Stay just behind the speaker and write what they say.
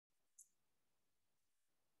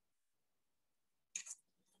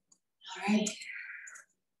All right.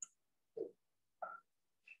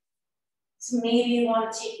 So maybe you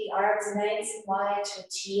want to take the arms nice and wide to a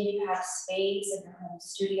T if you have space in your home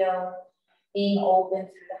studio, being open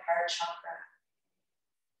through the heart chakra.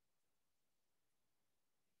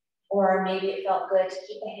 Or maybe it felt good to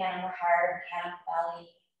keep a hand on the heart and hand on the belly.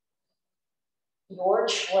 Your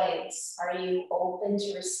choice. Are you open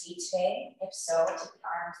to receive today? If so, take the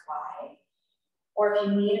arms wide. Or if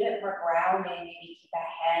you need a bit more grounding, maybe keep a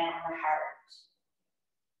hand on the heart.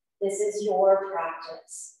 This is your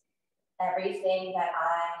practice. Everything that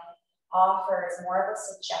I offer is more of a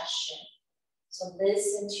suggestion. So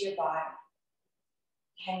listen to your body.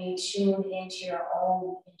 Can you tune into your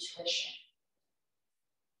own intuition?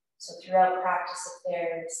 So throughout practice, if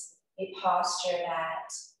there's a posture that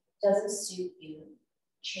doesn't suit you,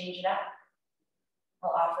 change it up.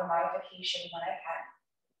 I'll offer modification when I can.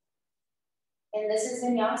 And this is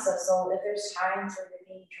Vinyasa, so if there's times where you're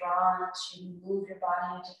being drawn to move your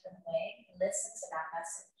body in a different way, listen to that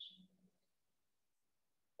message.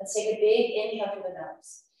 Let's take a big inhale through the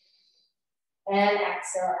nose. And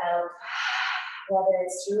exhale out, whether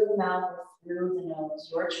it's through the mouth or through the nose.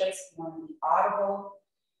 Your choice if you want to be audible,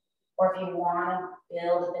 or if you want to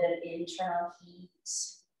build a bit of internal heat,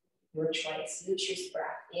 your choice. You choose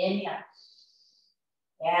breath. Inhale.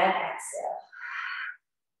 And exhale.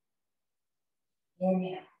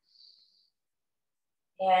 Inhale.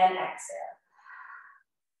 And exhale.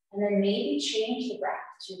 And then maybe change the breath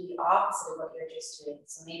to the opposite of what you're just doing.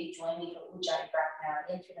 So maybe join me for Ujjayi breath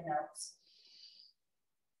now, in through the nose.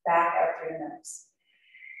 Back out through the nose.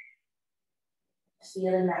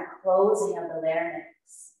 Feeling that closing of the larynx.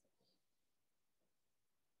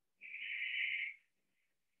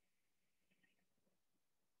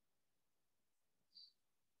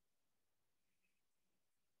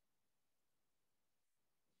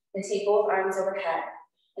 Then take both arms overhead.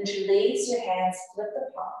 Interlace your hands, flip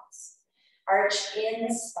the palms. Arch in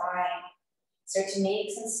the spine. Start to make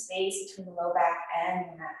some space between the low back and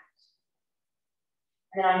the mat.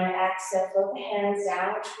 And then on your exhale, float the hands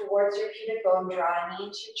down towards your pubic bone, draw a knee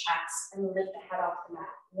into your chest, and lift the head off the mat,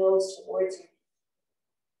 nose towards you.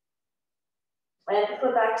 Plant the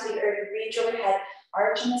foot back to the earth, reach overhead,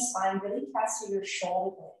 arch in the spine, really press through your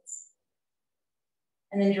shoulder blades.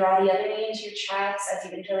 And then draw the other knee into your chest as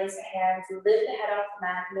you interlace the hands, lift the head off the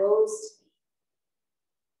mat, nose to feet.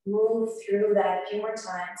 Move through that a few more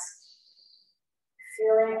times.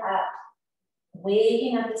 Filling up,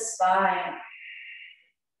 waking up the spine.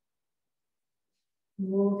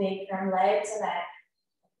 Moving from leg to leg,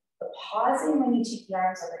 but pausing when you take the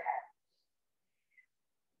arms overhead.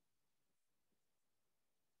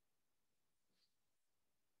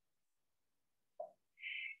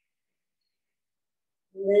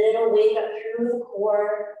 Little wake up through the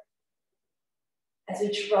core as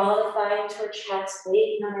we draw the thigh into our chest,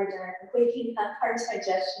 waking up our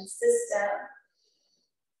digestion system,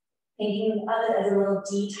 thinking of it as a little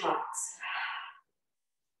detox.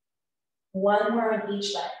 One more on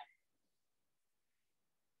each leg.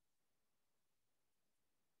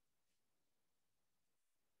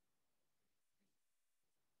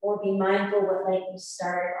 Or be mindful what leg you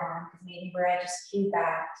started on, because maybe where I just cued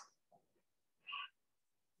back,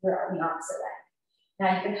 we're on the opposite leg.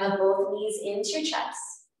 Now you can hug both knees into your chest.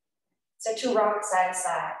 Start to rock side to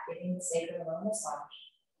side, giving the sacral a little massage.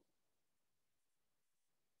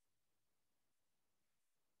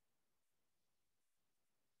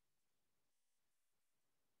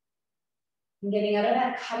 And getting out of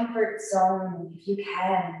that comfort zone, if you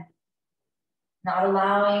can. Not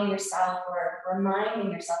allowing yourself, or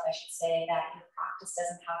reminding yourself, I should say, that your practice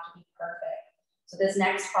doesn't have to be perfect. So this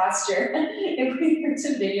next posture, if we were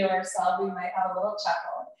to video ourselves, we might have a little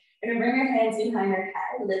chuckle. We're gonna bring your hands behind your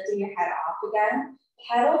head, lifting your head off again.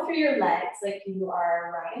 Pedal through your legs like you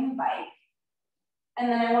are riding a bike.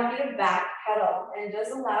 And then I want you to back pedal and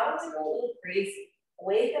just allow it to go a little crazy.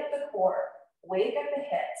 Wake up the core, wake up the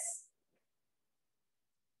hips.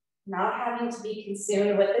 Not having to be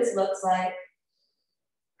consumed with what this looks like.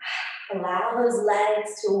 Allow those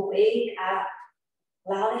legs to wake up.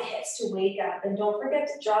 Allow the hips to wake up. And don't forget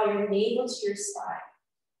to draw your navel to your spine.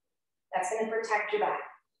 That's going to protect your back.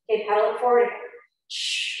 Okay, pedal it forward again.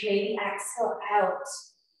 Maybe exhale out.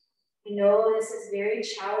 I know this is very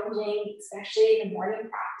challenging, especially in the morning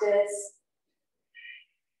practice.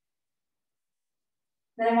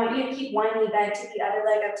 Then I want you to keep one knee bent, take the other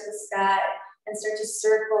leg up to the sky, and start to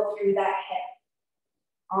circle through that hip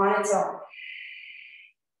on its own.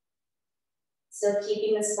 Still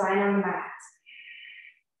keeping the spine on the mat.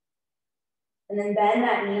 And then bend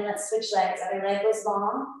that knee, let's switch legs. Other leg goes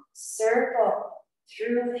long, circle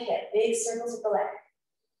through the hip, big circles with the leg.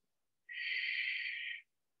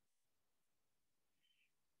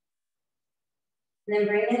 And then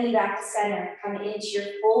bring the knee back to center. Come into your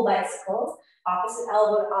full bicycles, opposite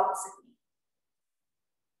elbow to opposite knee.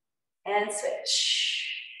 And switch.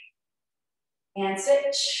 And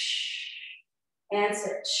switch. And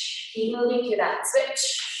switch. Keep moving through that. Switch.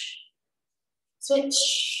 Switch.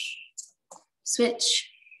 Switch.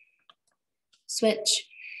 Switch.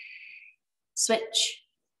 Switch.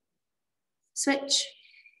 Switch.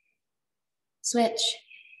 Switch.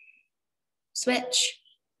 Switch.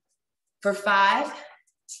 For 5,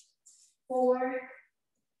 4,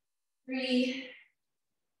 3,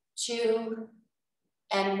 2,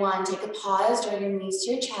 and 1. Take a pause, draw your knees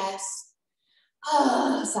to your chest.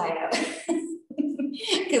 Oh, sigh out.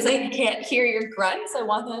 Because I can't hear your grunts. I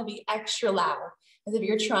want them to be extra loud, as if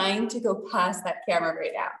you're trying to go past that camera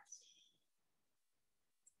right now.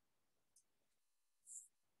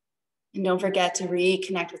 And don't forget to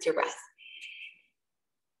reconnect with your breath.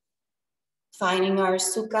 Finding our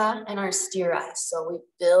sukha and our stira. So we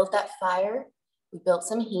build that fire, we built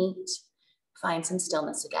some heat, find some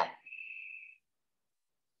stillness again.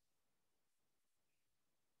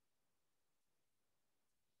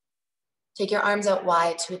 Take your arms out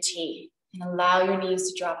wide to a T and allow your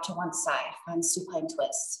knees to drop to one side. Find supine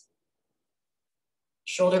twist.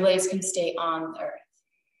 Shoulder blades can stay on the earth.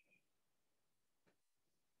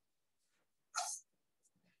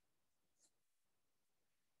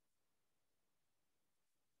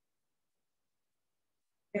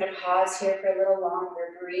 You're gonna pause here for a little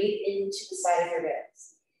longer. Breathe into the side of your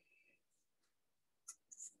ribs.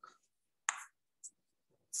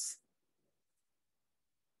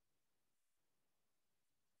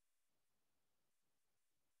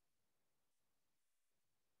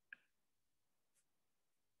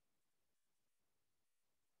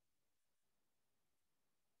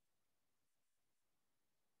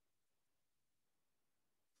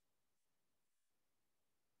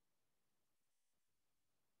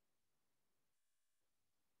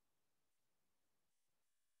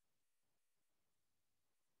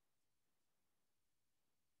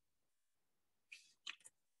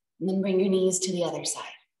 And then bring your knees to the other side.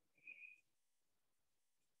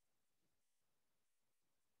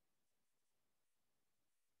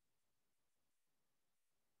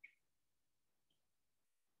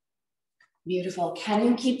 Beautiful. Can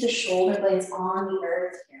you keep the shoulder blades on the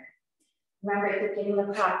earth here? Remember, at the beginning of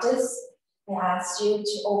the practice, I asked you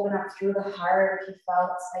to open up through the heart if you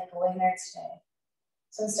felt like going there today.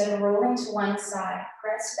 So instead of rolling to one side,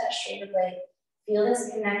 press that shoulder blade. Feel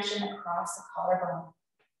this connection across the collarbone.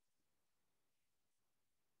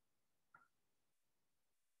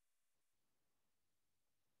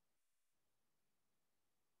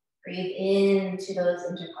 Breathe into those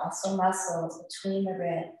intercostal muscles between the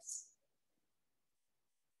ribs.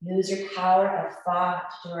 Use your power of thought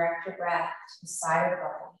to direct your breath to the side of the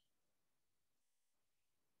body.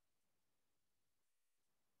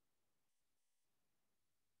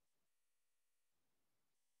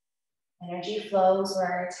 Energy flows where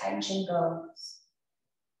our attention goes.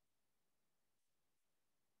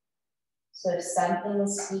 So if something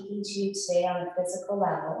is speaking to you today on a physical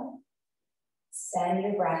level, send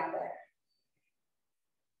your breath there.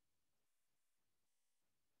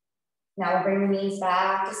 Now we'll bring the knees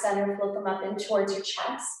back to center, float them up in towards your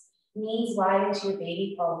chest. Knees wide into your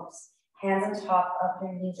baby pose. Hands on top of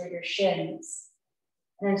your knees or your shins.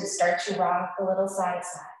 And then just start to rock a little side to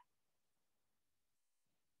side.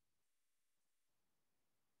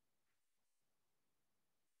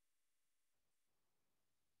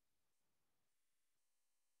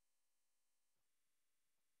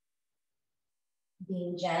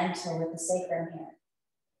 Being gentle with the sacrum here.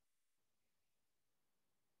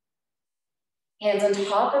 Hands on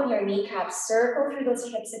top of your kneecaps, circle through those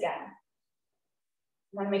hips again.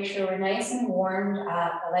 I want to make sure we're nice and warmed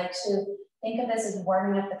up. I like to think of this as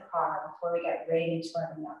warming up the car before we get right into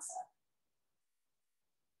our vinyasa.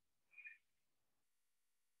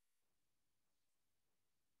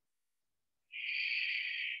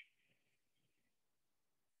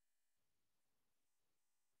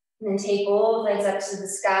 And then take both legs up to the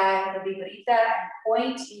sky, the viparita, and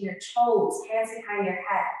point in your toes, hands behind your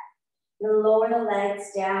head. You'll lower the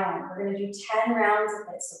legs down. We're gonna do 10 rounds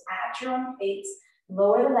of this. So at your own pace,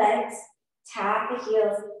 lower the legs, tap the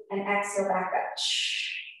heels, and exhale back up.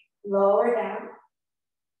 Lower down,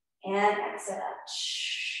 and exhale up.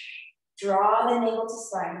 Draw the navel to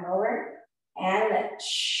spine, lower, and lift.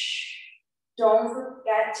 Don't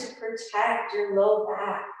forget to protect your low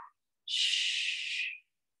back.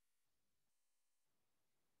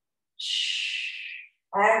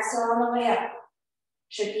 Exhale on the way up.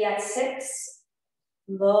 Should be at 6.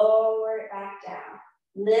 Lower it back down.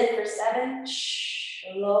 Lift for 7.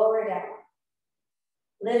 Lower down.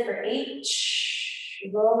 Lift for 8,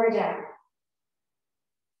 lower down.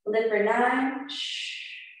 Lift for 9,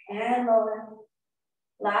 and lower.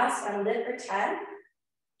 Last one, lift for 10.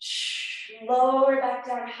 Lower back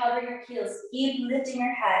down, hover your heels. Keep lifting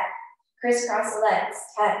your head. Crisscross the legs.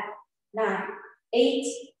 10, 9, 8,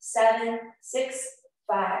 7, 6,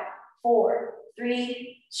 5, 4,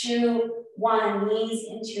 3, 2, 1. Knees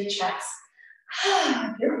into your chest.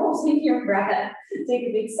 You're holding your breath. Take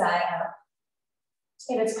a big sigh out.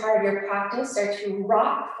 If it's part of your practice, start to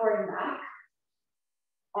rock forward and back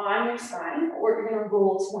on your spine, or you're going to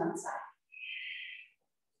roll to one side.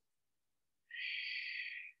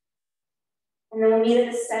 And then we'll meet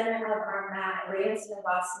at the center of our mat, right into the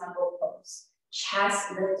Vinyasa boat pose.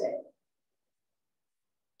 Chest lifted.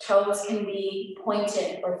 Toes can be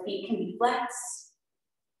pointed or feet can be flexed.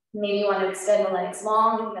 Maybe you want to extend the legs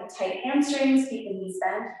long. You have tight hamstrings, keep the knees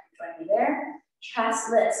bent. Join me there. Chest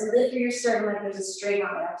lifts. Lift through your sternum like there's a string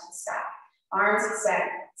on it up to the sky. Arms extend.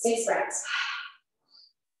 6 breaths.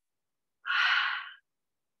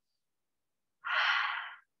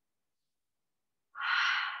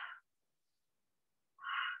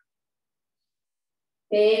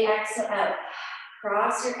 Big exhale out.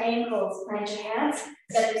 Cross your ankles, plant your hands,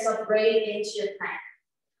 step yourself right into your plank.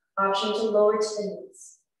 Option to lower to the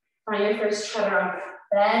knees. Find your first chaturanga.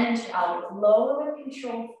 Bend your elbows. Lower with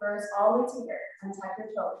control first, all the way to here. Untuck your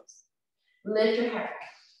toes. Lift your head.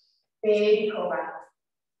 Big cobra.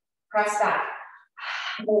 Press back.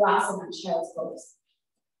 Vinyasa, child's pose.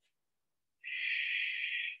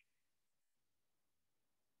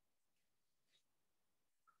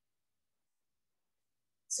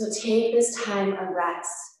 So take this time of rest.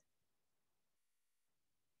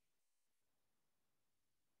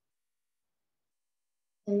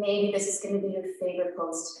 And maybe this is going to be your favorite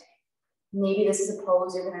pose today. Maybe this is a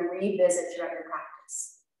pose you're going to revisit throughout your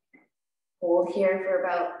practice. Hold here for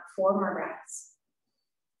about 4 more breaths.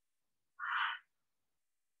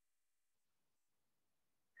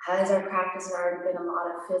 As our practice has already been a lot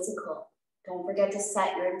of physical, don't forget to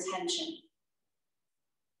set your intention.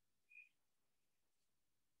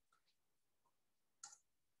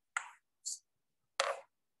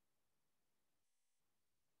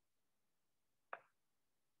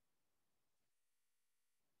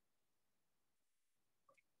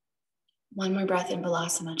 One more breath in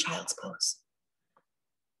Vinyasa, child's pose.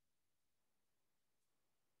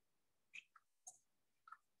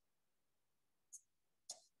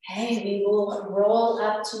 Okay, we will roll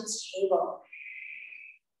up to table.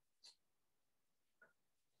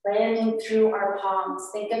 Landing through our palms.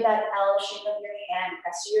 Think of that L shape of your hand.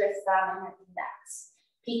 Press your thumb and your index.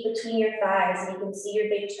 Peek between your thighs and you can see your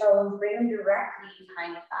big toes. Bring them directly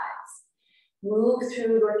behind the thighs. Move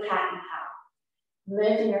through your cat and cow.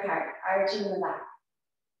 Lifting your heart, arching the back.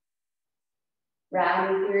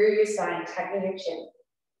 Rounding through your spine, tucking your chin.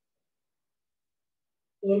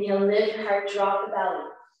 Inhale, lift your heart, drop the belly.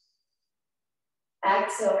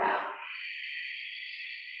 Exhale, round.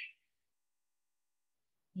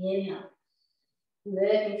 Inhale,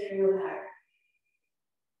 lifting through the heart.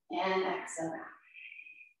 And exhale, round.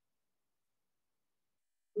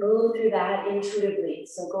 Move through that intuitively.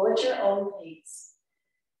 So go at your own pace.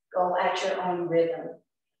 Go at your own rhythm.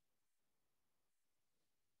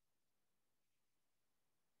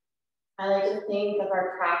 I like to think of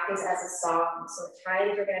our practice as a song. So at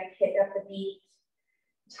times you're going to pick up the beat.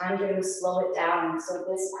 At times you're going to slow it down. So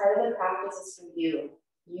this part of the practice is for you.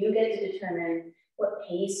 You get to determine what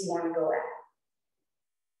pace you want to go at.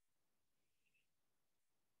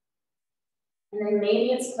 And then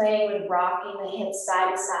maybe it's playing with rocking the hips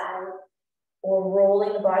side to side or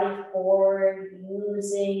rolling the body forward,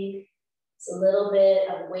 using a little bit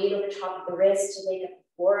of weight over top of the wrist to wake up the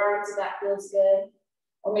forearms if that feels good.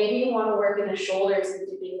 Or maybe you want to work in the shoulders and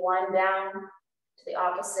dipping one down to the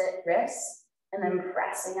opposite wrist and then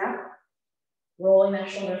pressing up, rolling that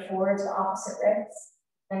shoulder forward to the opposite wrist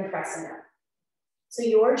and pressing up. So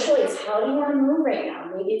your choice, how do you want to move right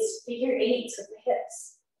now? Maybe it's figure 8s with the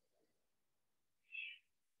hips.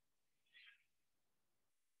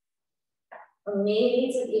 Or maybe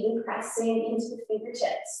it's even pressing into the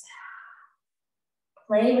fingertips.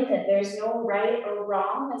 Play with it. There's no right or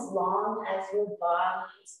wrong as long as your body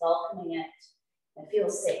is welcoming it and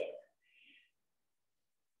feels safe.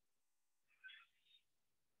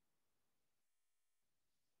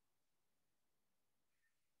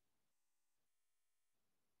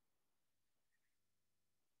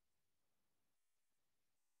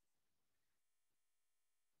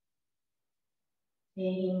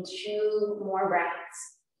 Taking 2 more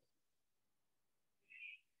breaths.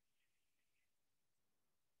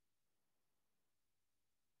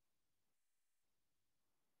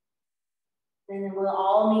 And then we'll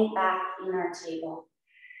all meet back in our table.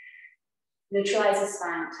 Neutralize the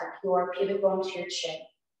spine, tuck your pubic bone to your chin.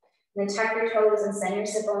 And then tuck your toes and send your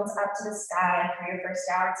sit bones up to the sky for your first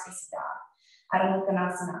downward facing dog. Adho Mukha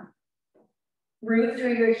Uttanasana. Root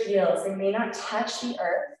through your heels. They may not touch the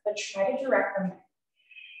earth, but try to direct them.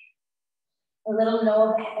 A little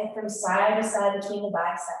no head from side to side between the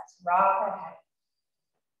biceps. Rock that head.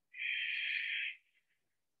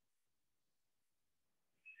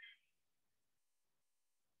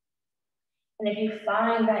 And if you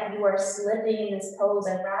find that you are slipping in this pose,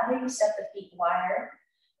 I'd rather you step the feet wider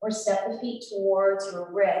or step the feet towards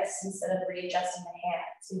your wrists instead of readjusting the hands.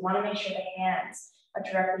 So you want to make sure the hands are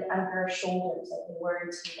directly under our shoulders like they were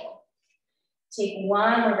in table. Take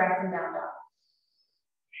one more breath in down dog.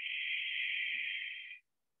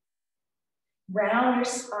 Round your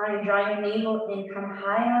spine, draw your navel in, come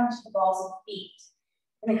high onto the balls of feet,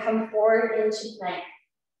 and then come forward into plank.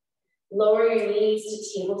 Lower your knees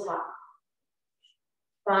to tabletop.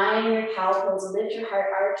 Find your cow pose, lift your heart,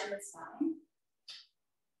 arch in the spine.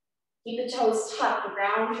 Keep the toes tucked,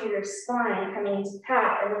 round through your spine, coming into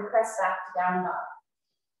pat, and then press back to down dog.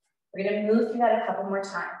 We're gonna move through that a couple more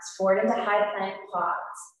times. Forward into high plank, pause.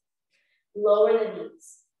 Lower the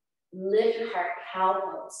knees. Lift your heart, cow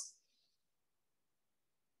pose.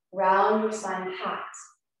 Round your spine, pat.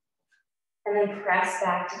 And then press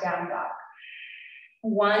back to down dog.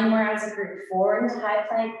 One more as a group. Forward into high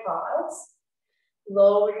plank, pause.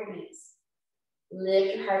 Lower your knees.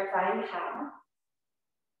 Lift your heart, find cow.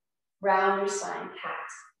 Round your spine, pat.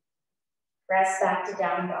 Press back to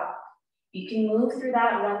down dog. You can move through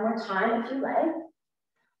that one more time if you like,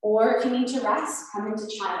 or if you need to rest, come into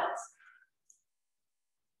child's.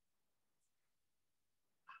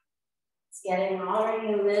 It's getting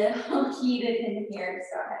already a little heated in here,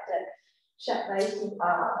 so I have to shut my feet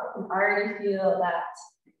off. I can already feel that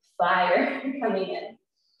fire coming in.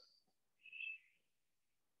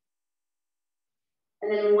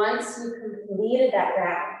 And then once you've completed that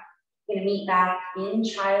round, you're gonna meet back in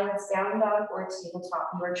child's, down dog, or tabletop,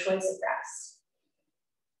 your choice of rest.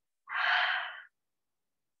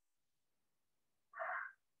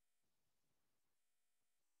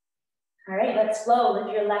 All right, let's flow.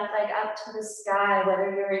 Lift your left leg up to the sky,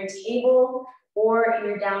 whether you're in table or in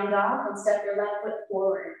your down dog, and step your left foot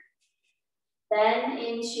forward. Bend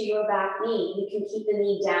into your back knee. You can keep the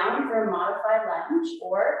knee down for a modified lunge,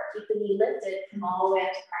 or keep the knee lifted, come all the way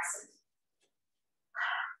up to crescent.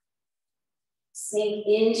 Sink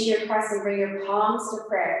into your crescent, bring your palms to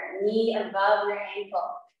prayer, knee above your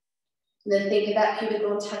ankle. And then think of that pubic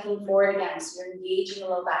bone tucking forward again, so you're engaging the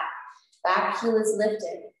low back. Back heel is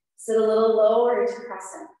lifted. Sit a little lower into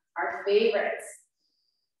crescent, our favorites.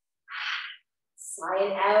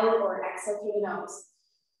 Slide out or exhale through the nose.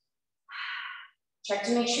 Check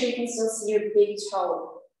to make sure you can still see your big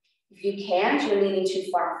toe. If you can't, you're leaning too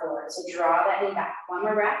far forward, so draw that knee back. One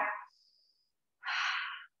more breath.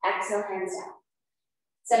 Exhale, hands down.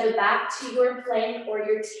 Step it back to your plank or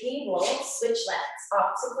your table. Switch legs.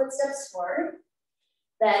 Opposite foot steps forward.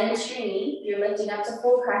 Bend your knee. You're lifting up to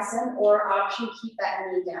full crescent, or option, keep that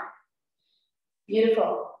knee down.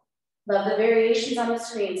 Beautiful. Love the variations on the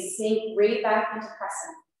screen. Sink right back into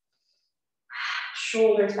crescent.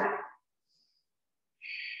 Shoulders back.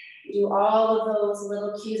 Do all of those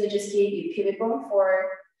little cues I just gave you. Pubic bone forward,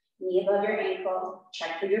 knee above your ankle.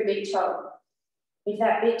 Check for your big toe. If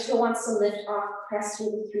that big toe wants to lift off, press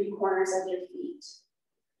through the three corners of your feet.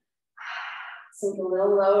 Sink a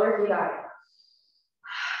little lower, you got it.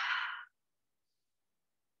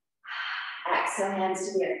 Exhale, hands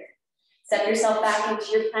to the earth. Step yourself back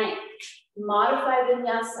into your plank. Modify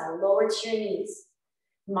vinyasa, lower to your knees.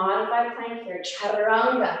 Modify plank here,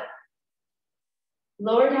 chaturanga.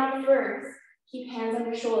 Lower down first. Keep hands on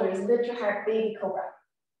your shoulders. Lift your heart, baby cobra.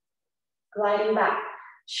 Gliding back.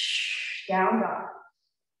 Down dog.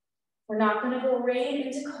 We're not going to go right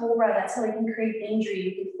into cobra. That's how we can create injury.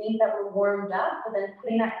 You can think that we're warmed up, but then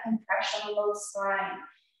putting that compression on the low spine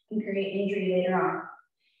can create injury later on.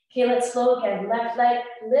 Okay, let's flow again. Left leg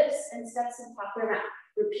lifts and steps in top of your mat.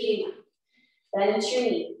 Repeating them. Bend into your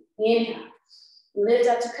knee. Inhale. Lift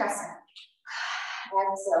up to crescent.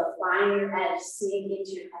 Exhale. Find your edge. Sink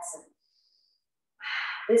into your crescent.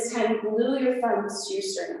 This time, glue your thumbs to your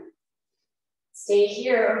sternum. Stay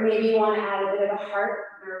here, or maybe you want to add a bit of a heart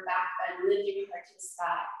or back bend. Lift your heart to the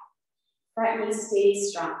sky. Front knee stays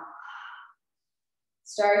strong.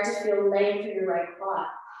 Start to feel length through your right quad.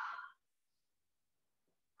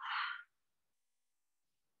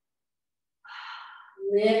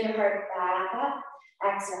 Lift your heart back up.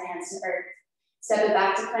 Exhale, hands to earth. Step it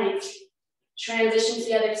back to plank. Transition to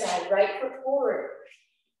the other side. Right foot forward.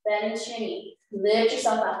 Bend into your knee. Lift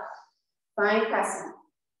yourself up. Find crescent.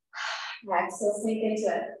 Exhale, sink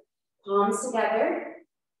into it. Palms together.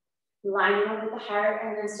 Lining up with the heart,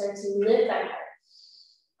 and then start to lift that heart.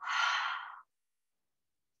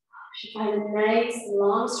 You find a nice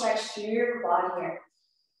long stretch through your quad here.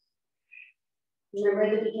 Remember at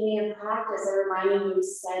the beginning of practice, I reminded you to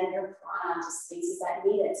send your prana to spaces that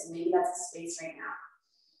need it. So maybe that's the space right now.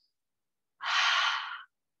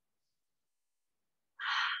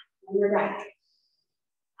 And you're back.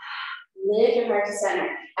 Lift your heart to center.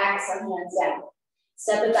 Exhale, hands down.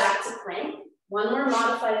 Step it back to plank. One more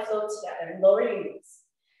modified flow together. Lower your knees.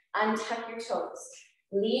 Untuck your toes.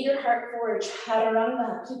 Lead your heart forward.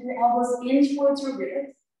 Chaturanga. Keep your elbows in towards your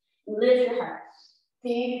ribs. Lift your heart.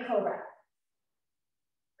 Baby cobra.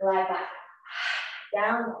 Glide back.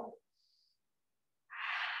 Down.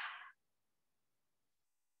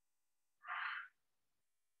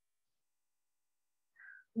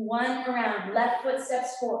 One more round. Left foot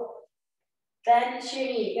steps forward. Bend your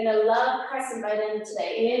knee. You're gonna love crescent by the end of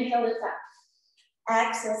today. Inhale, lift up.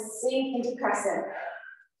 Exhale, sink into crescent.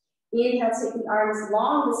 Inhale, take the arms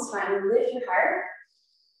long this time. Lift your heart.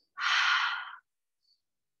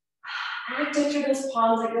 Active through those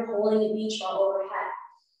palms like you're holding a beach ball overhead.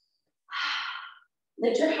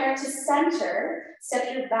 Lift your heart to center.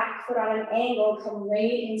 Step your back foot on an angle. Come right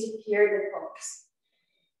into pyramid pose.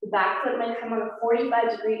 The back foot might come on a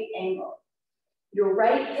 45-degree angle. Your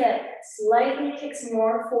right hip slightly kicks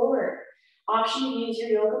more forward. Option to use your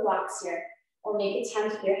yoga blocks here, or make a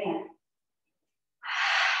tent with your hand.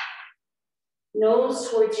 Nose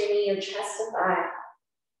towards your knee, your chest to thigh.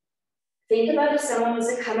 Think about if someone was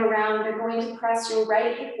to come around, they're going to press your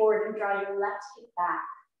right hip forward and draw your left hip back.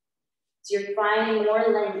 So you're finding more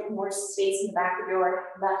length, more space in the back of your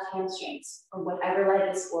left hamstrings, or whatever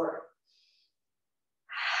leg is forward.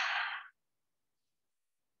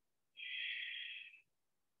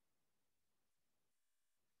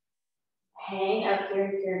 Hang up your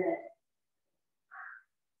pyramid.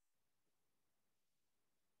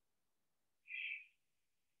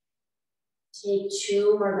 Take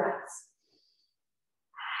 2 more breaths.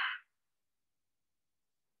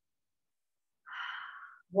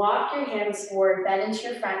 Walk your hands forward, bend into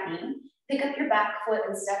your front knee. Pick up your back foot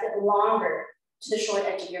and step it longer to the short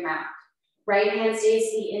edge of your mat. Right hand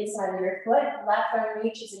stays to the inside of your foot. Left arm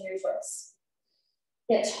reaches in your twist.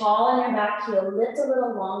 Get tall on your back heel. Lift a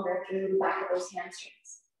little longer through the back of those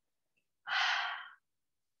hamstrings.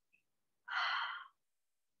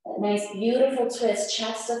 That nice, beautiful twist,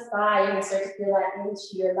 chest to thigh. You're gonna start to feel that into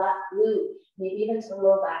your left glute, maybe even to the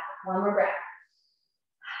low back. One more breath.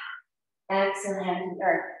 Exhale, hand to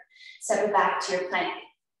earth. Step it back to your plank.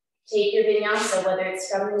 Take your vinyasa, whether it's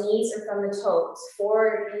from the knees or from the toes,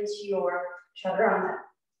 forward into your chaturanga.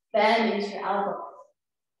 Bend into your elbows.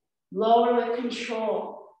 Lower with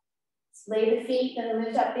control. Lay the feet, then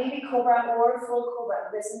lift up baby cobra or full cobra.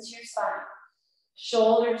 Listen to your spine.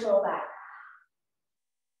 Shoulders roll back.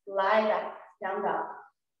 Glide back, down dog.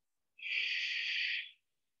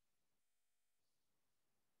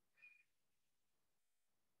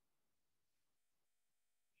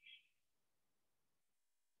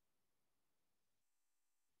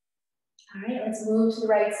 All right, let's move to the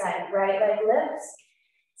right side. Right leg lifts.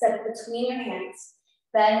 Step between your hands.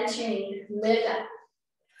 Bend into your knee. Lift up.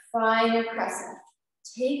 Find your crescent.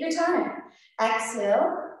 Take your time.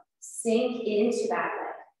 Exhale. Sink into that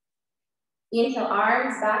leg. Inhale,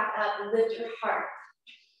 arms back up. Lift your heart.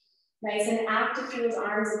 Nice and active through those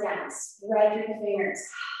arms again. Spread your fingers.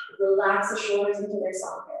 Relax the shoulders into their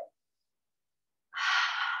socket.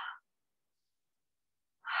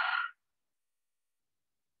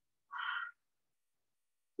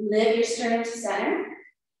 Lift your sternum to center.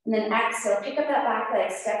 And then exhale, pick up that back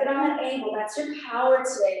leg. Step it on that angle. That's your power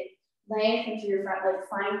today. Lengthen through your front leg.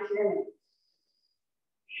 Find pyramid.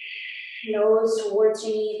 Nose towards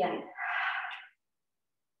your knee again.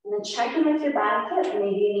 And then check in with your back hip.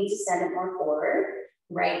 Maybe you need to send it more forward.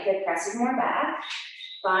 Right hip presses more back.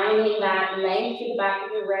 Finding that length through the back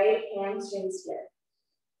of your right hamstrings here.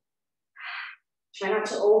 Try not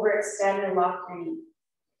to overextend or lock your knee.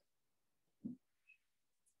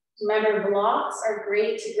 Remember, blocks are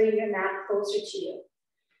great to bring your mat closer to you.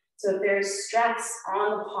 So if there's stress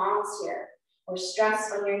on the palms here, or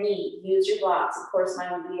stress on your knee, use your blocks. Of course,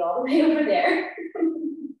 mine would be all the way over there.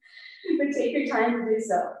 But take your time to do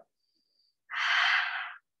so.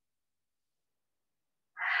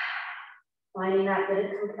 Finding that bit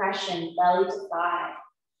of compression, belly to thigh.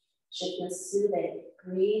 Should feel soothing.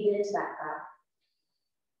 Breathe into that breath.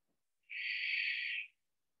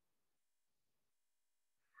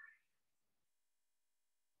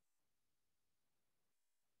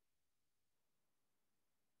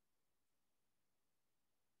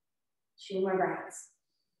 2 more breaths.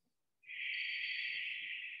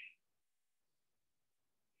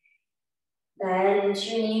 Bend into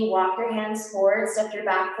your knee, walk your hands forward, step your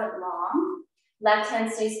back foot long. Left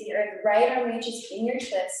hand stays to the earth, right arm reaches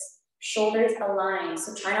fingertips, shoulders aligned.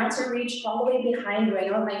 So try not to reach all the way behind you. I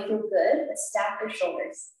know it might feel good, but stack your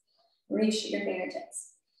shoulders. Reach to your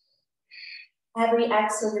fingertips. Every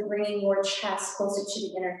exhale, you're bringing your chest closer to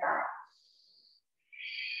the inner thigh.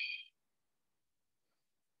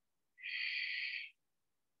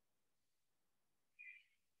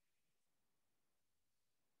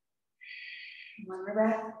 One more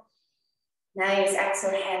breath. Nice,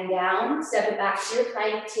 exhale, hand down, step it back to your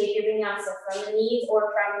plank, take your vinyasa from the knees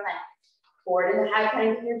or from plank. Forward in the high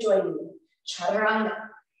plank if you're joining me. Chaturanga.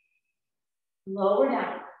 Lower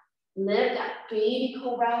down, lift up, baby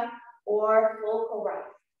cobra or full cobra.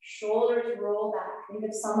 Shoulders roll back. Think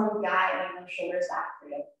of someone guiding the shoulders back for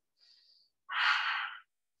you.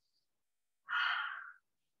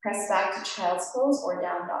 Press back to child's pose or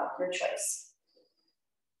down dog, your choice.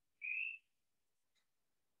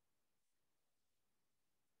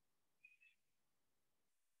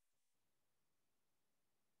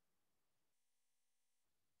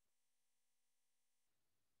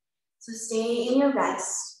 So stay in your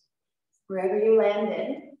rest, wherever you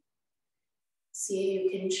landed. See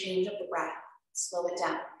if you can change up the breath, slow it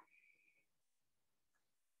down.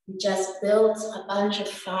 You just built a bunch of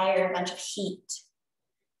fire, a bunch of heat.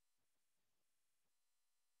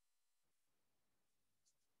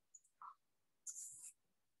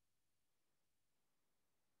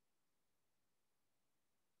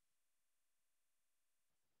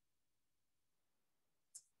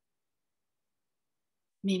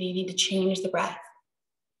 Maybe you need to change the breath.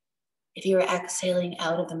 If you were exhaling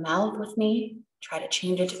out of the mouth with me, try to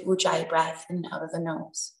change it to Ujjayi breath and out of the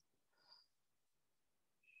nose.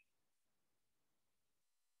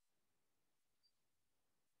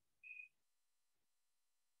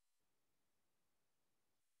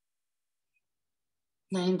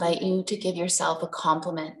 And I invite you to give yourself a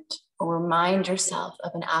compliment or remind yourself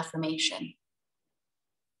of an affirmation.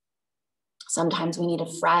 Sometimes we need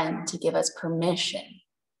a friend to give us permission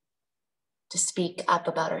to speak up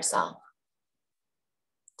about ourselves,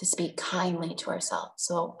 to speak kindly to ourselves.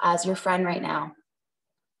 So as your friend right now,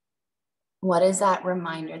 what is that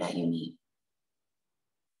reminder that you need?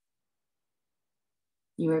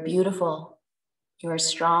 You are beautiful, you are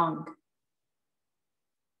strong,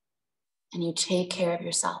 and you take care of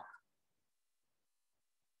yourself.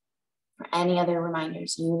 For any other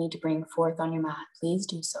reminders you need to bring forth on your mat, please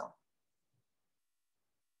do so.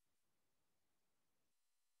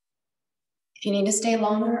 If you need to stay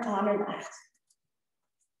longer, honor that.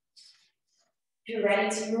 If you're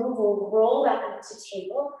ready to move, we'll roll back up to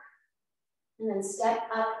table and then step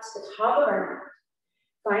up to the top of our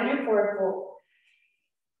mat. Find your forward fold.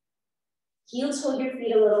 Heel toe your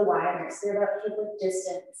feet a little wider, so they're about hip width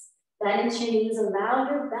distance. Bend into your knees, allow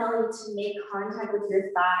your belly to make contact with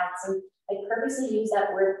your thighs. And I purposely use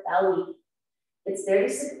that word belly. It's there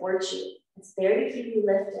to support you. It's there to keep you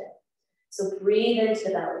lifted. So breathe into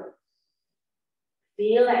the belly.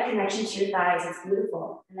 Feel that connection to your thighs, it's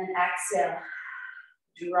beautiful. And then exhale,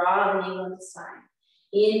 draw the navel into spine.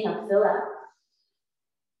 Inhale, fill up.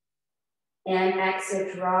 And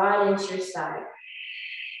exhale, draw it into your side.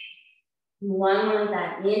 One more like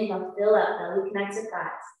that. Inhale, fill up, belly connects to thighs.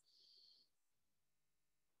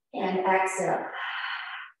 And exhale.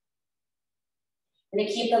 And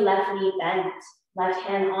to keep the left knee bent, left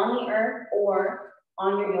hand on the earth or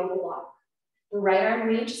on your yoga block. The right arm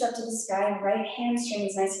reaches up to the sky and right hamstring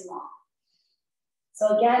is nice and long.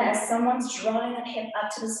 So again, as someone's drawing that hip up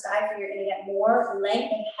to the sky, you're gonna get more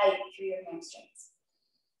length and height through your hamstrings.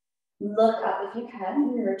 Look up if you can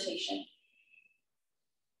in your rotation.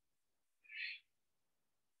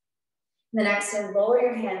 And then exhale, lower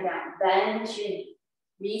your hand down, bend into your knee.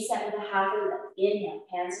 Reset with a half a lift. Inhale,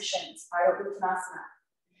 hands to shins, Ardha Uttanasana.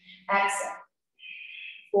 Exhale,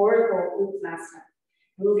 forward fold, Uttanasana.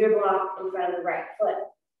 Move your block in front of the right foot.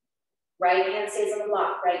 Right hand stays on the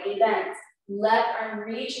block, right knee bends. Left arm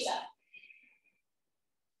reaches up.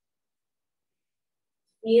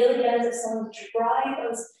 Feel again as if someone's drawing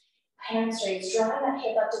those hamstrings, drawing that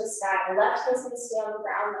hip up to the sky. The left foot's gonna stay on the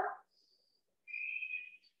ground though.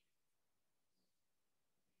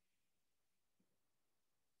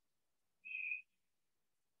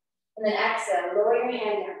 And then exhale, lower your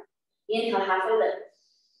hand down. Inhale, halfway lift.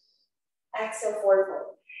 Exhale, forward fold.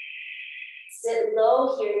 Sit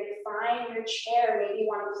low here, find your chair. Maybe you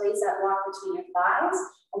want to place that block between your thighs,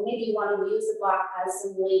 or maybe you want to use the block as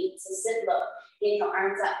some weight. So sit low. Inhale,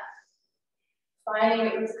 arms up. Finding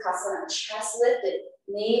your Uttanasana, chest lifted.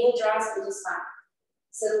 Navel draws into spine.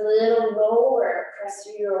 So a little lower, press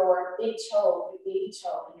through your big toe, your baby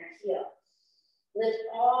toe, and your heel. Lift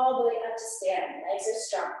all the way up to stand. Legs are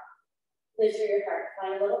strong. Lift through your heart.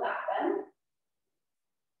 Find a little back bend.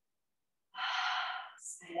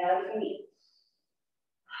 Slide out of your knee.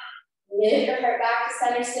 Lift your heart back to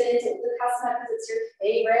center. Sit into Vinyasa because it's your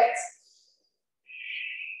favorite.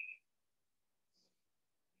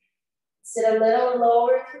 Sit a little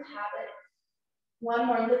lower if you have it. One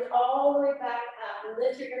more. Lift all the way back up.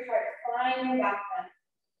 Lift through your heart. Find your back bend.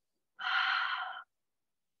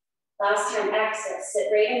 Last time, exhale.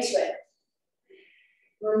 Sit right into it.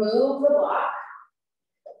 Remove the block.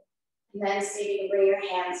 And then see if you can bring your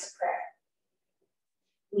hands to prayer.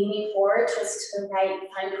 Leaning forward, twist to the right,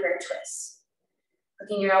 find prayer twist.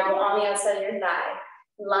 Hooking your elbow on the outside of your thigh.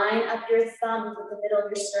 Line up your thumbs with the middle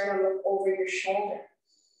of your sternum, look over your shoulder.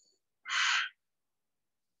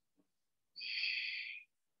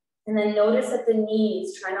 And then notice that the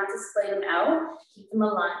knees, try not to splay them out, keep them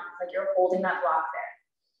aligned, like you're holding that block there.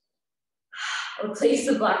 Or place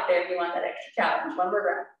the block there if you want that extra challenge. One more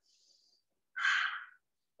breath.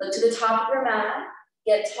 Look to the top of your mat,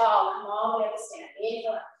 get tall, come all the way up to stand.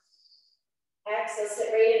 Inhale up. Exhale,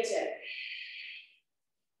 sit right into it.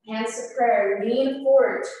 Hands to prayer, lean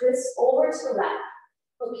forward, twist over to the left.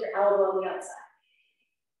 Hook your elbow on the outside.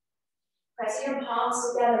 Press your palms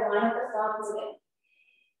together, line up the thumbs again.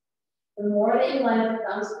 The more that you line up the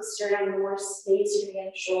thumbs with the sternum, the more space you're gonna get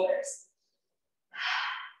in the shoulders.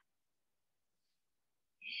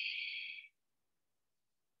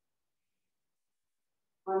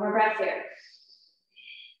 One more breath here.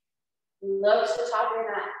 Look to the top of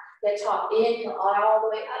your mat. Get tall. Inhale all the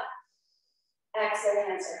way up. Exhale,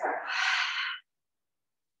 hands to heart.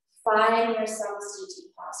 Find your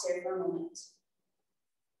self-esteem. Pause here for a moment.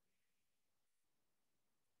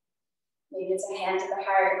 Maybe it's a hand to the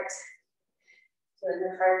heart. Feel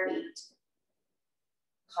your heartbeat.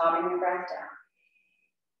 Calming your breath down.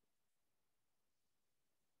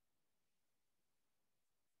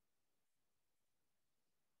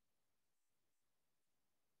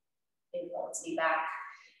 Let's be back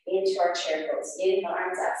into our chair pose. Inhale,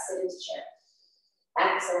 arms up, sit into chair.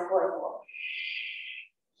 Exhale, forward fold.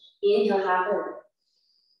 Inhale, half over.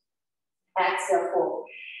 Exhale, fold.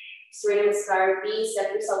 Straighten the scar B,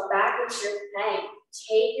 step yourself back into your plank.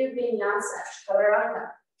 Take your vinyasa, chaturanga.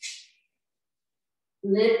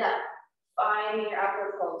 Lift up, find your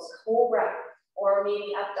upward pose, cobra, or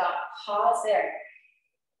maybe up dog. Pause there.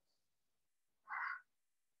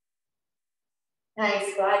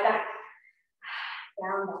 Nice, glide back.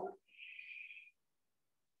 Down dog.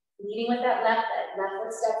 Leading with that left leg, left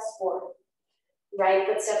foot steps forward. Right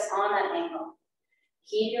foot steps on that ankle.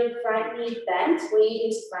 Keep your front knee bent, weight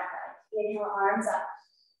into front leg. Inhale, arms up.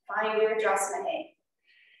 Find your Vinyasa.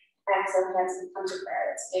 Exhale, hands and come to prayer.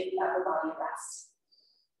 Let's give the upper body a rest.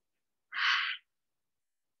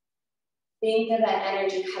 Think of that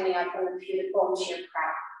energy coming up from the pubic bone to your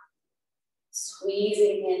crown.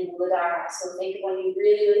 Squeezing in Muladhara. So think of when you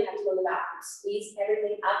really have to go to the bathroom. Squeeze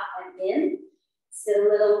everything up and in. Sit a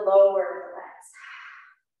little lower with the legs.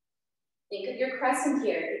 Think of your crescent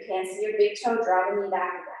here. You can't see your big toe, draw the knee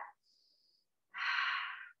back again.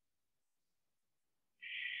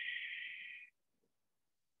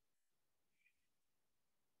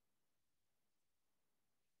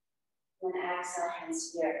 And exhale,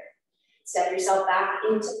 hands here. Step yourself back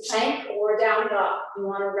into plank or down dog. If you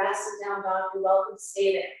want to rest in down dog, you're welcome to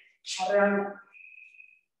stay there. Chaturanga.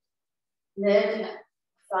 Lifting up.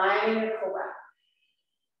 Find your cobra.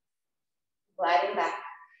 Gliding back.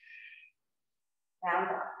 Down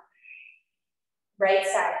dog. Right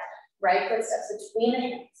side. Right foot steps between the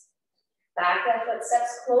hands. Back left foot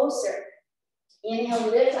steps closer. Inhale,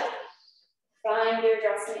 lift up. Find your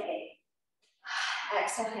Vinyasa.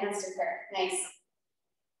 Exhale, hands to prayer. Nice.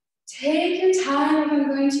 Take your time if I'm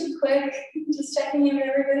going too quick. Just checking in with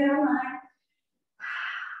everybody online.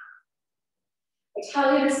 I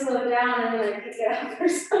tell you to slow down and then I pick it up for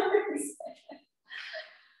some reason.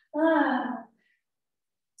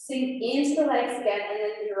 Sink into the legs again and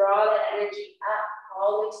then draw that energy up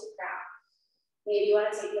all the way to the ground. Maybe you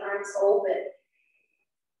want to take the arms open.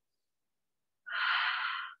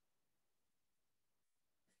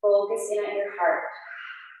 Focus in on your heart.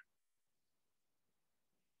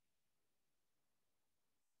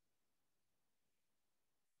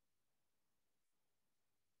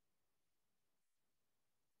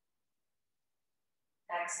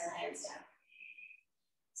 Exhale, hands down.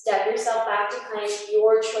 Step yourself back to plank.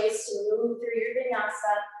 Your choice to move through your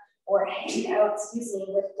vinyasa or hang out,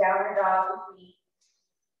 with downward dog with me.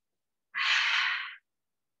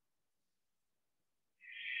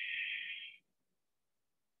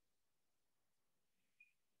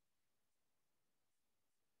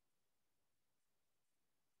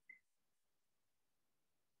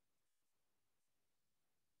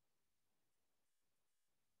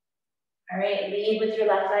 All right, lead with your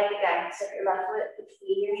left leg again. So your left foot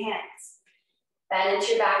between your hands. Bend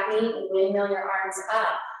into your back knee, windmill your arms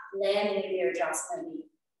up, land into your adjustment knee.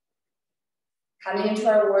 Coming into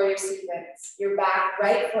our warrior sequence, your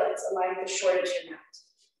right foot is aligned with the short edge of your mat.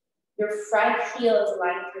 Your front heel is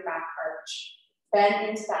aligned with your back arch. Bend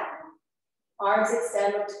into that one. Arms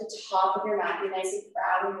extend up to the top of your mat. Be nice and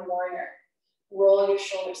proud in your warrior. Roll your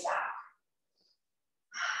shoulders back.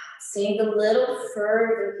 Sink a little further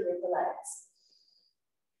here with the legs.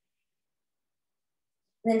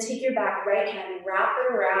 And then take your back right hand, wrap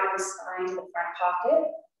it around the spine to the front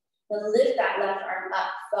pocket. Then lift that left arm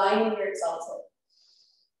up, finding your exalted.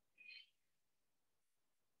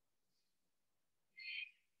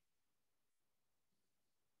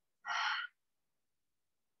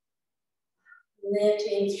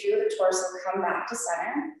 Lifting through the torso, come back to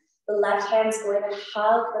center. The left hand is going to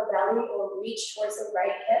hug the belly or reach towards the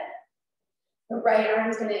right hip. The right arm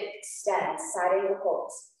is going to extend, side angle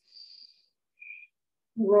pose.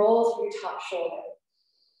 Roll through your top shoulder.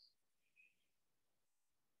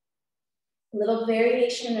 A little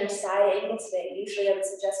variation in our side angle today. Usually I would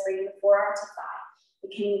suggest bringing the forearm to thigh,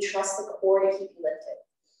 but can you trust the core to keep you lifted?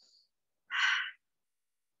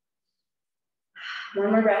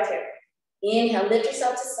 One more breath here. Inhale, lift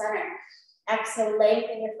yourself to center. Exhale,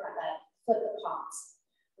 lengthen your front leg, flip the palms.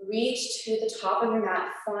 Reach to the top of your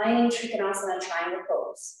mat, finding Trikonasana triangle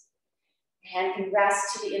pose. Hand can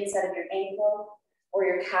rest to the inside of your ankle or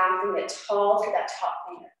your calf and get tall through that top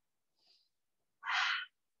finger.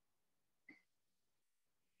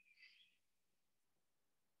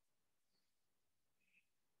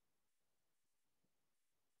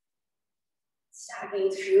 Stacking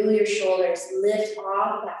through your shoulders, lift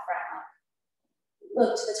off of that front leg.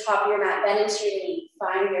 Look to the top of your mat, bend into your knee,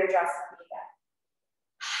 find your adjustment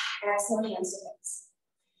again. Exhale, hands to hips.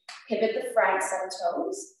 Pivot the front set of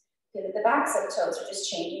toes, pivot the back set of toes, or just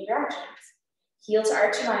changing directions. Heel to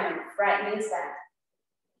arch alignment, front knees bend.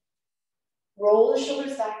 Roll the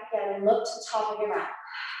shoulders back again and look to the top of your mat.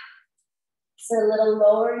 Sit a little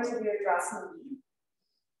lower into your adjustment knee.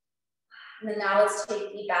 And then now let's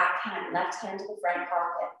take the back hand, left hand to the front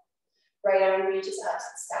pocket. Right arm reaches up to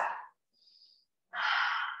the sky.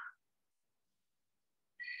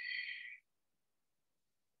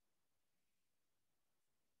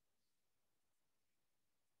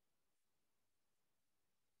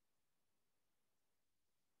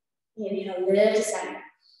 Inhale, lift to center.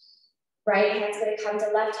 Right hand's gonna come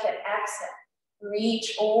to left hip, exhale.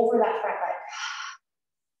 Reach over that front leg.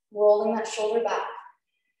 Rolling that shoulder back.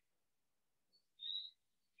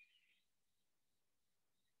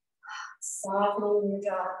 Softening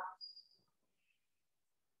your jaw.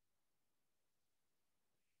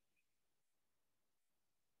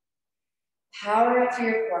 Power up through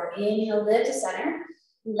your core. Inhale, lift to center.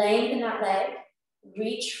 Lengthen that leg.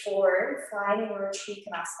 Reach forward, find your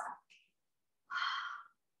Trikonasana.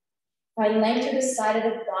 Find length through the side of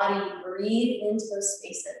the body. Breathe into those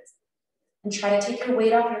spaces. And try to take your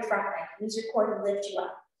weight off your front leg. Use your core to lift you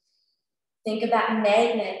up. Think of that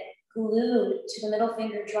magnet glued to the middle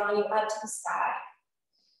finger, drawing you up to the sky.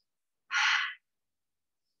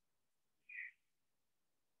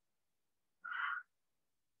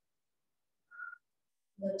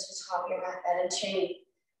 Look to the top of your mat, bend and chain.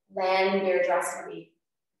 Land your adjustment knee.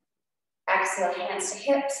 Exhale, hands to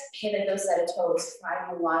hips. Pivot those set of toes.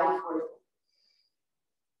 Find a wide forward.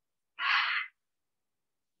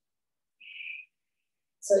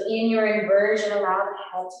 So in your inversion, allow the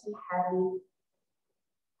head to be heavy.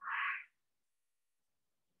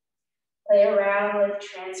 Play around with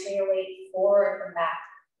transferring your weight forward and back.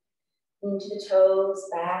 Into the toes,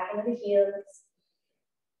 back into the heels.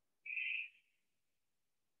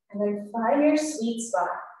 And then find your sweet spot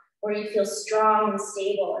where you feel strong and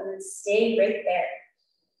stable, and then stay right there.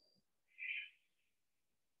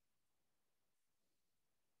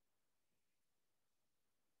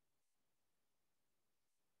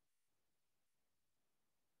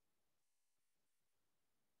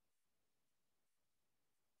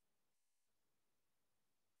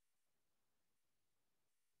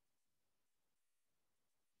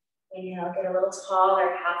 Inhale, get a little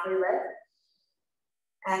taller, halfway lift.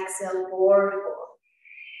 Exhale, forward fold.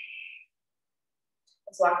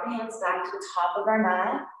 Let's walk the hands back to the top of our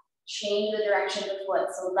mat. Change the direction of the foot.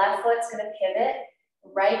 So left foot's gonna pivot,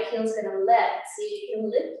 right heel's gonna lift. See if you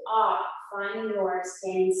can lift off, find your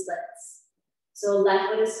standing splits. So left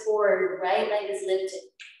foot is forward, right leg is lifted.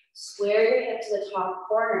 Square your hip to the top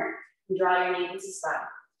corner and draw your knee into spine.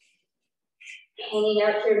 Hanging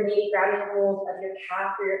out here, maybe grabbing a hold of your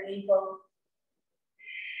calf or your ankle.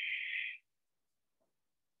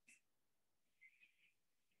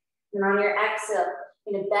 And on your exhale,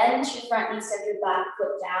 you're gonna bend your front knee, step your back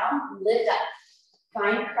foot down, lift up.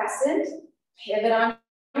 Find crescent, pivot on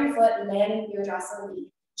your foot, land your Vinyasa knee.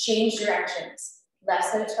 Change directions. Left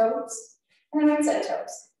set of toes, and right set of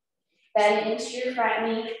toes. Bend into your front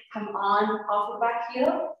knee, come on off the back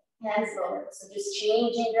heel, hands lower. So just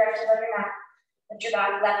changing directions on your mat. Lift your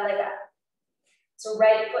back, left leg up. So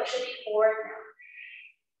right foot should be forward now.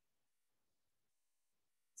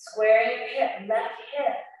 Square your hip, left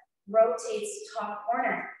hip rotates to top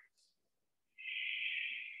corner.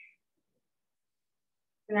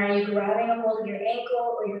 And are you grabbing a hold of your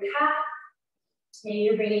ankle or your calf? Maybe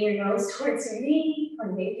you're bringing your nose towards your knee,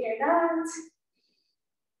 or maybe you're not.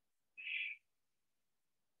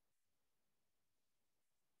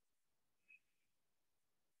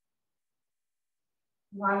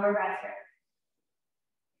 One more breath here.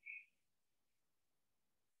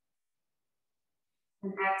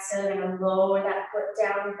 And exhale, you're gonna lower that foot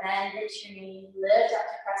down, bend into your knee, lift up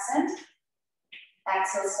to crescent.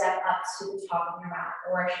 Exhale, step up to the top of your mat,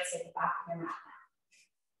 or I should say the back of your mat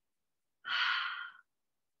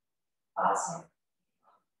now. Awesome.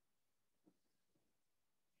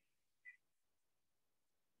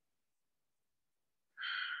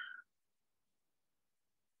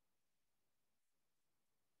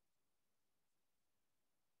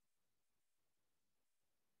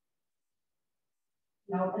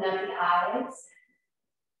 And open up the eyes.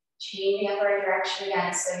 Changing up our direction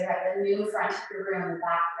again, so you're at the new front of your room,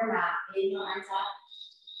 back of your mat. Inhale, arms up.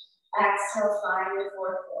 Exhale, find your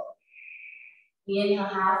fourth fold. Inhale,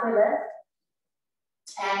 halfway lift.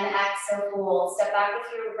 And exhale, fold. Step back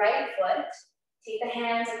with your right foot. Take the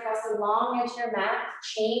hands across the long edge of your mat.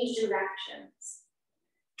 Change directions.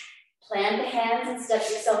 Plant the hands and step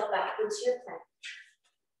yourself back into your plank.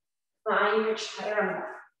 Find your chaturanga.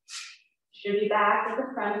 Should be back at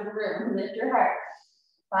the front of the room. Lift your heart.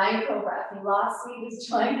 Find cobra. If you lost me, just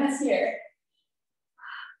join us here.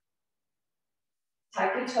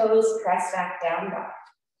 Tuck your toes, press back down dog.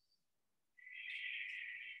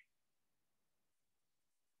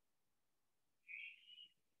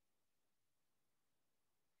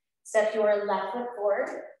 Step your left foot forward.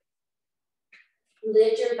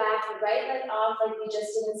 Lift your back, right leg off like we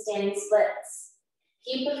just did in standing splits.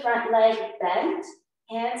 Keep the front leg bent.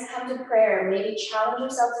 Hands come to prayer. Maybe challenge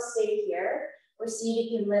yourself to stay here, or see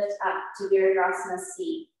if you can lift up to Virabhadrasana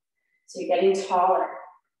seat. So you're getting taller.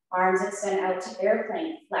 Arms extend out to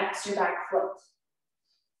airplane. Flex your back foot.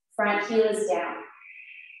 Front heel is down.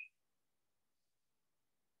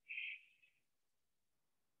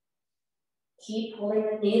 Keep pulling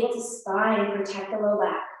the navel to spine, protect the low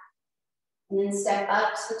back. And then step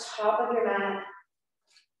up to the top of your mat.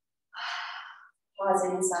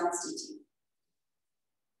 Pausing in Samasthiti.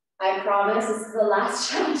 I promise this is the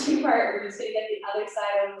last challenging part. We're just gonna get the other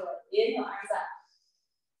side of the foot. Inhale, arms up.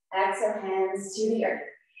 Exhale, hands to the earth.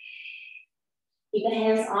 Keep the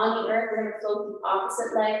hands on the earth. We're gonna float the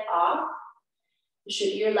opposite leg off. It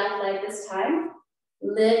should be your left leg this time.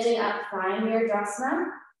 Lifting up, find Virabhadrasana.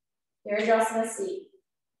 Virabhadrasana seat.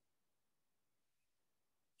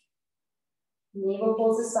 Navel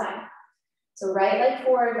pulls the spine. So right leg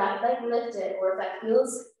forward, left leg lifted, or if that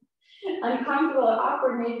feels uncomfortable or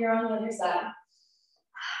awkward, maybe you're on the other side.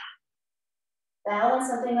 Balance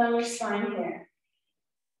something on your spine here.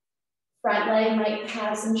 Front leg might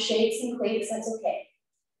have some shakes and quakes, that's okay.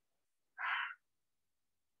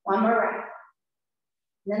 One more breath.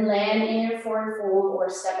 And then land in your forward fold or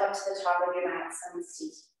step up to the top of your mat,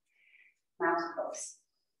 Samasthiti. Mountain pose.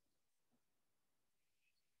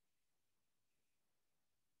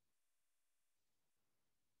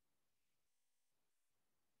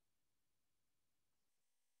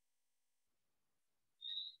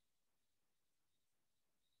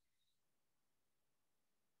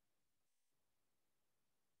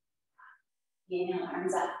 Inhale,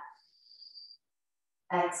 arms up.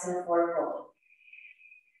 Exhale, forward fold.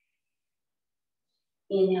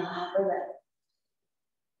 Inhale, halfway lift.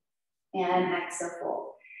 And exhale,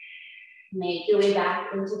 fold. Make your way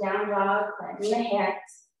back into down dog, planting the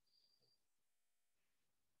hands.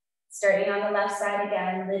 Starting on the left side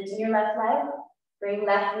again, lifting your left leg. Bring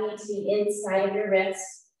left knee to the inside of your wrist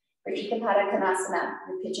for Ekapada Konasana,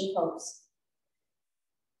 your pigeon pose.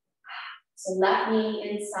 So left knee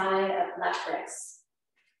inside of left wrist.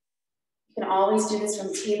 You can always do this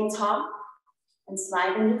from tabletop and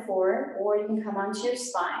slide the knee forward, or you can come onto your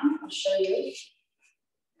spine. I'll show you.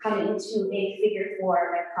 Coming into a figure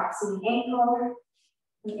four by crossing the ankle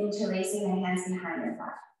and interlacing the hands behind your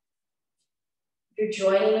thigh. If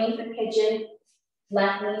you're joining me for pigeon,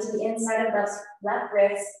 left knee to the inside of left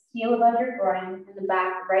wrist, heel above your groin, and the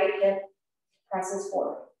back right hip presses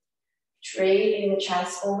forward. draping the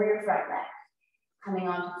chest over your front leg, coming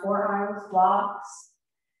onto forearms, blocks,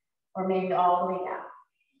 or maybe all the way down.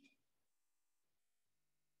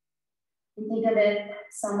 And think of it,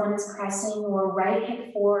 someone is pressing your right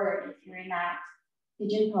hip forward if you're in that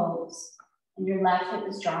pigeon pose, and your left hip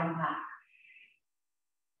is drawing back.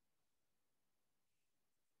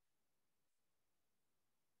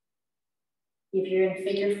 If you're in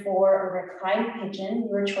figure 4 or reclined pigeon,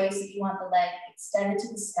 your choice if you want the leg extended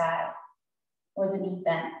to the sky or the knee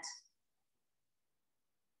bent.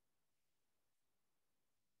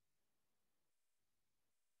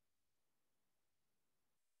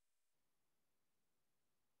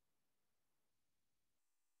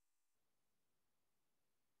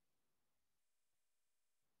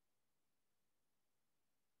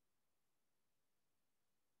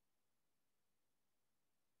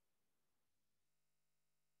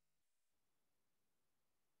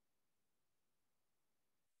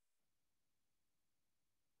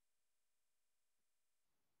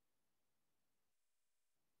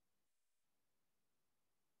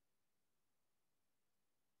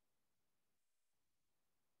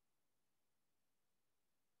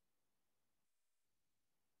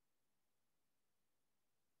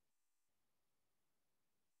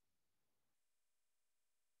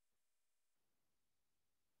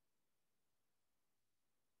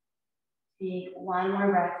 Take one more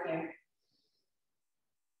breath here.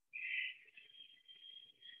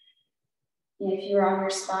 If you're on your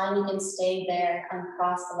spine, you can stay there,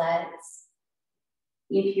 uncross the legs.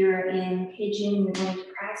 If you're in pigeon, you're going to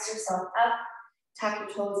press yourself up, tuck your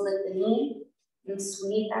toes, lift the knee, and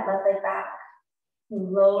sweep that left leg back.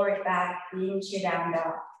 And lower it back into your down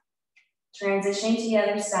dog. Transitioning to the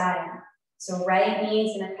other side. So right knee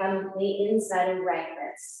is going to come complete inside of right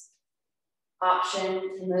wrist. Option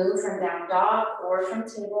to move from down dog or from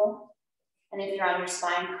table. And if you're on your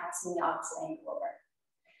spine, crossing the opposite ankle over.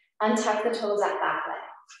 Untuck the toes at back leg.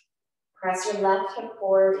 Press your left hip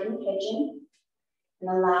forward in pigeon and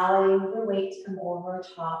allowing your weight to come over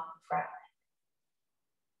top of the front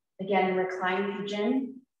leg. Again, recline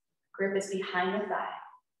pigeon, grip is behind the thigh.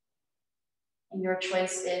 And your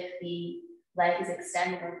choice if the leg is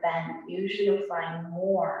extended or bent. Usually you'll find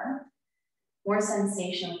more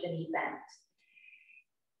sensation with the knee bent.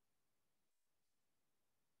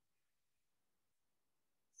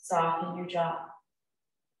 Soften your jaw.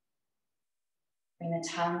 Bring the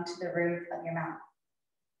tongue to the roof of your mouth.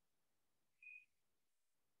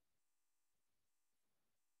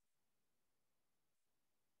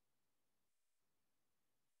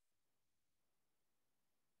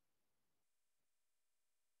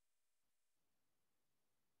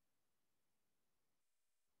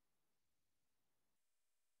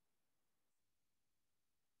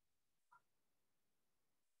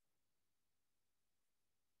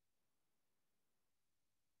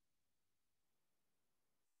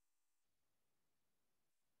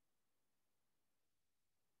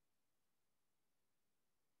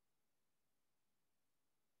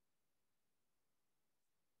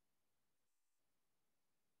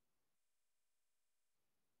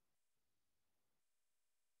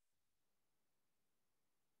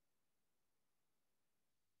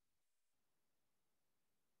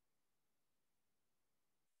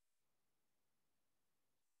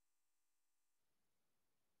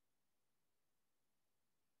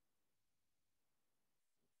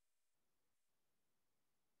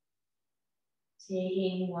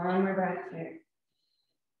 Taking one more breath here.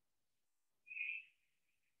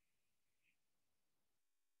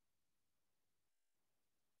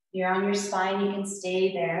 If you're on your spine, you can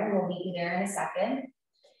stay there. We'll meet you there in a second.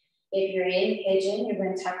 If you're in pigeon, you're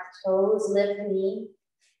going to tuck the toes, lift the knee,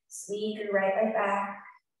 sweep your right leg back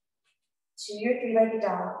to your three-legged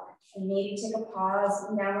dog, and maybe take a pause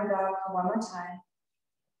in downward dog for one more time.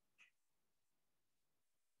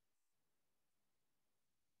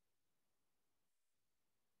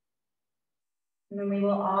 And then we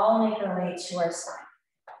will all make our way to our spine.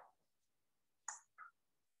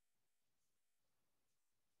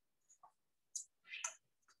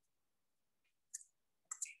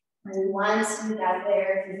 And once you get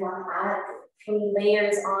there, if you want to add any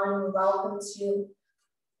layers on, you're welcome to. If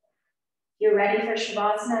you're ready for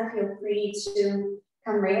Shavasana, feel free to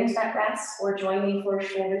come right into that rest or join me for a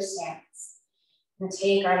shoulder stance. We'll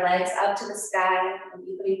take our legs up to the sky, and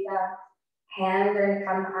you bring the hands are going to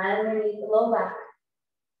come underneath the low back.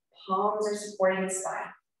 Palms are supporting the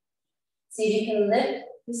spine. See if you can lift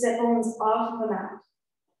the sit bones off of the mat.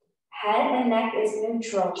 Head and neck is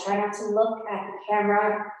neutral. Try not to look at the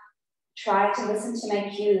camera. Try to listen to my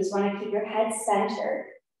cues. Want to keep your head centered.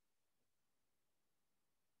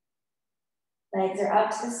 Legs are up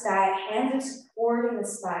to the sky, hands are supporting the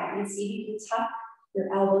spine, and see if you can tuck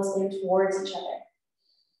your elbows in towards each other.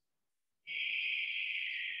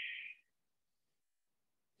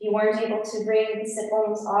 If you weren't able to bring the sit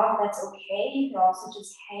bones off, that's okay. You can also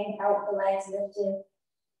just hang out the legs lifted,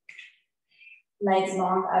 legs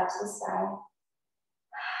long up to the sky.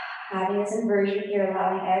 Having this inversion here,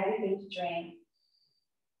 allowing everything to drain.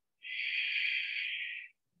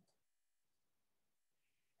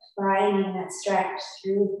 Finding that stretch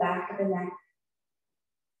through the back of the neck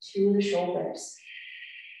to the shoulders.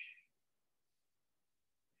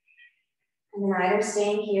 And then either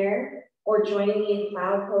staying here or joining me in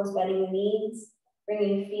cloud pose, bending the knees,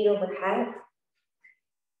 bringing the feet overhead.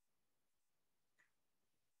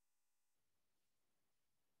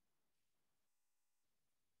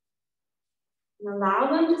 And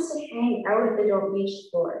allow them just to hang out if they don't reach the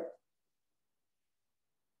floor.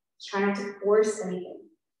 Try not to force anything.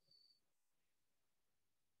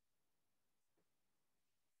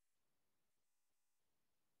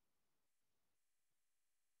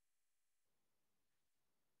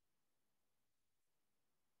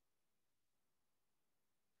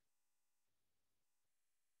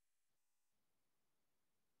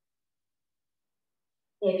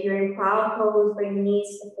 If you're in cloud pose, bring the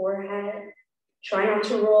knees to the forehead. Try not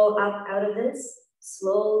to roll up out of this.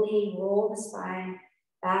 Slowly roll the spine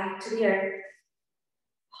back to the earth.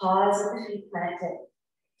 Pause at the feet planted.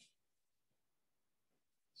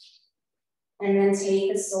 And then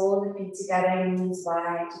take the sole of the feet together and knees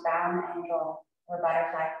wide to bound angle or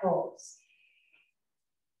butterfly pose.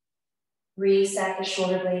 Reset the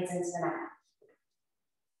shoulder blades into the mat.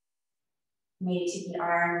 Maybe take the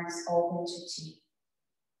arms open to T.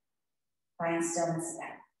 Find stillness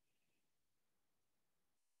again.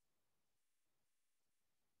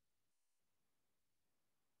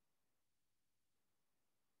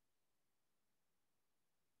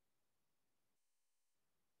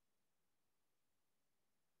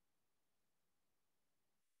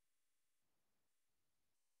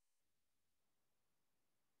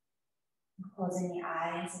 Closing the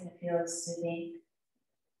eyes if it feels soothing.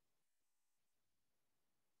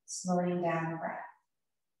 Slowing down the breath.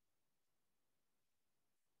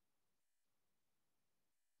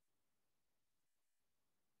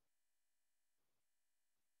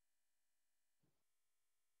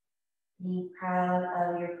 Being proud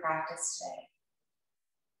of your practice today.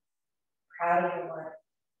 Proud of your work.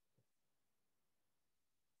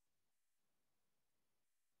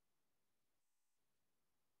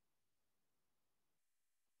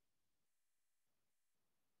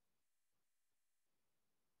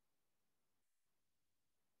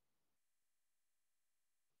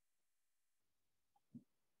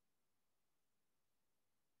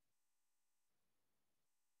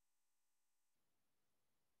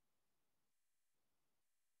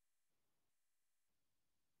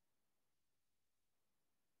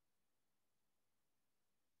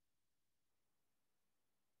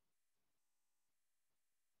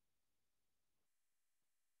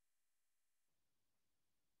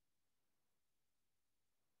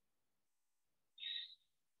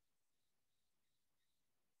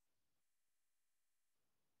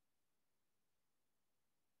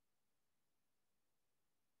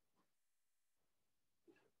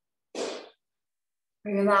 For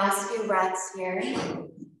your last few breaths here,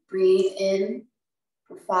 breathe in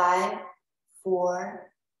for 5,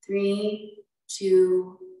 4, 3,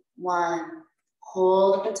 2, 1.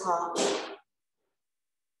 Hold at the top.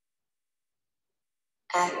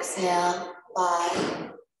 Exhale,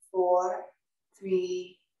 5, 4,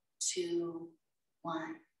 3, 2,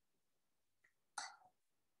 1.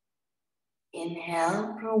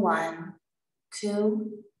 Inhale for 1,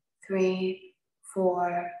 2, 3,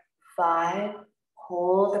 4, 5.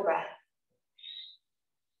 Hold the breath.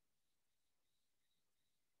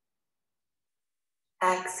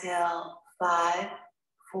 Exhale, 5,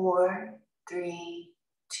 4, 3,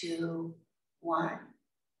 2, 1.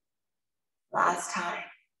 Last time.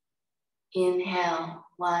 Inhale,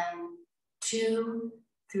 1, 2,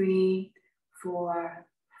 3, 4,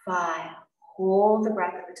 5. Hold the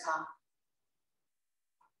breath at the top.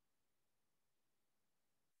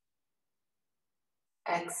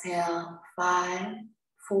 Exhale, 5,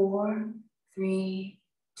 4, 3,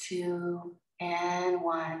 2, and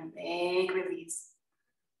 1. Big release.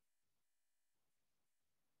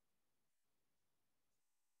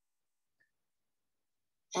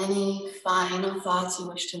 Any final thoughts you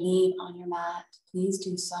wish to leave on your mat, please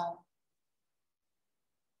do so.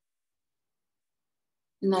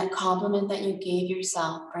 And that compliment that you gave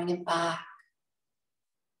yourself, bring it back.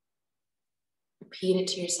 Repeat it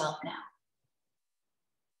to yourself now.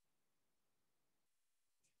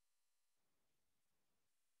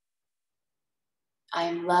 I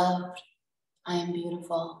am loved. I am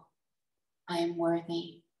beautiful. I am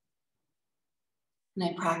worthy. And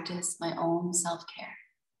I practice my own self-care.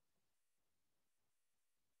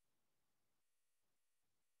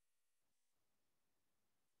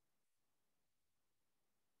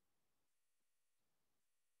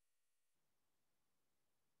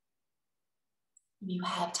 If you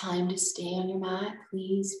have time to stay on your mat,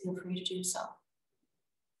 please feel free to do so.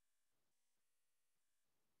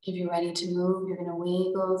 If you're ready to move, you're going to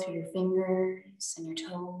wiggle through your fingers and your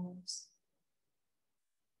toes.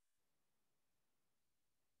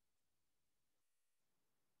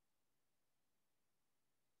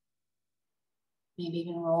 Maybe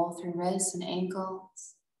even roll through wrists and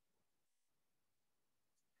ankles.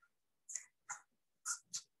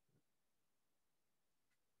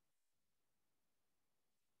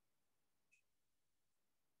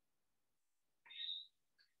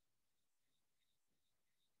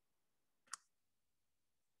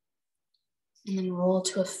 And then roll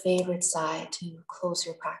to a favorite side to close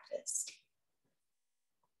your practice.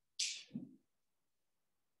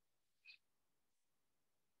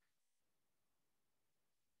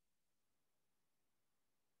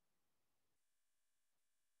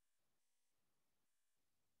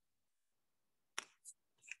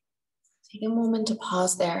 Take a moment to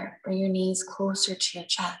pause there. Bring your knees closer to your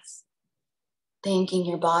chest. Thanking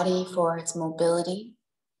your body for its mobility.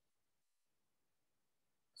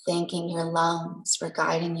 Thanking your lungs for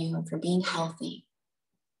guiding you and for being healthy.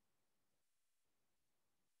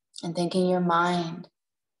 And thanking your mind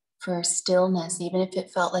for stillness, even if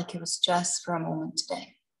it felt like it was just for a moment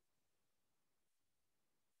today.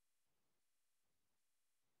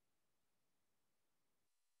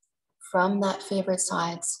 From that favorite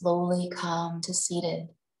side, slowly come to seated.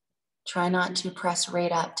 Try not to press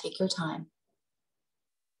right up. Take your time.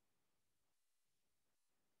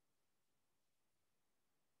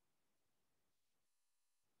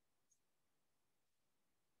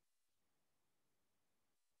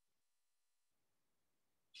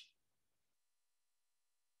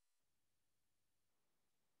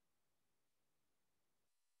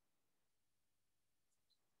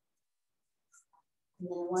 And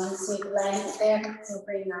then once we've landed there, we'll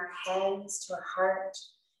bring our hands to our heart,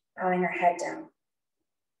 bowing our head down.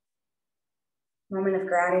 Moment of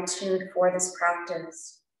gratitude for this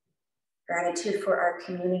practice, gratitude for our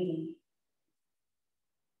community,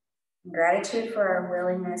 and gratitude for our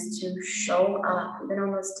willingness to show up, even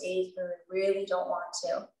on those days where we really don't want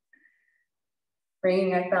to.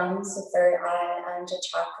 Bringing our thumbs to third eye, Anja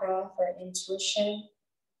chakra for intuition,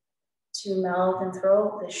 to mouth and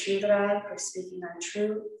throat, the Shudra for speaking our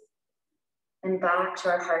truth, and back to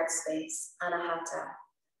our heart space, Anahata,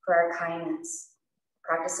 for our kindness,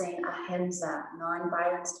 practicing ahimsa,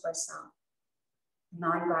 non-violence to ourselves,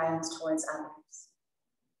 non-violence towards others.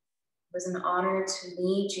 It was an honor to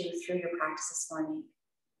lead you through your practice this morning.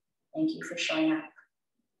 Thank you for showing up.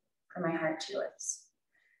 From my heart to yours.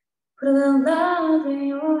 Put a little love in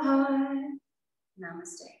your heart.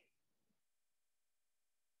 Namaste.